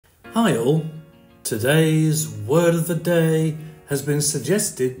Hi all, today's word of the day has been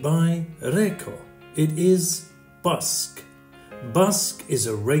suggested by Reko. It is busk. Busk is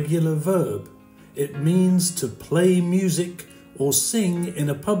a regular verb. It means to play music or sing in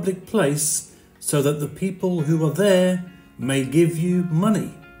a public place so that the people who are there may give you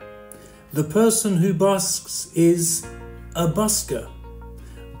money. The person who busks is a busker.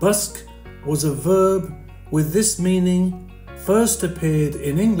 Busk was a verb with this meaning first appeared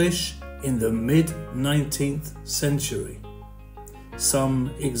in English in the mid-19th century. Some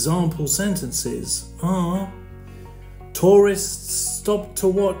example sentences are: tourists stopped to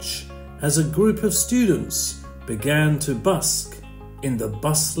watch as a group of students began to busk in the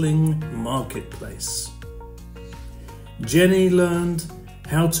bustling marketplace. Jenny learned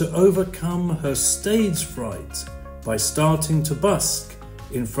how to overcome her stage fright by starting to busk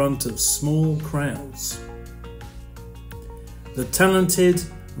in front of small crowds. The talented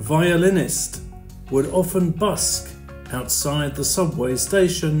violinist would often busk outside the subway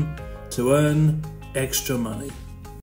station to earn extra money.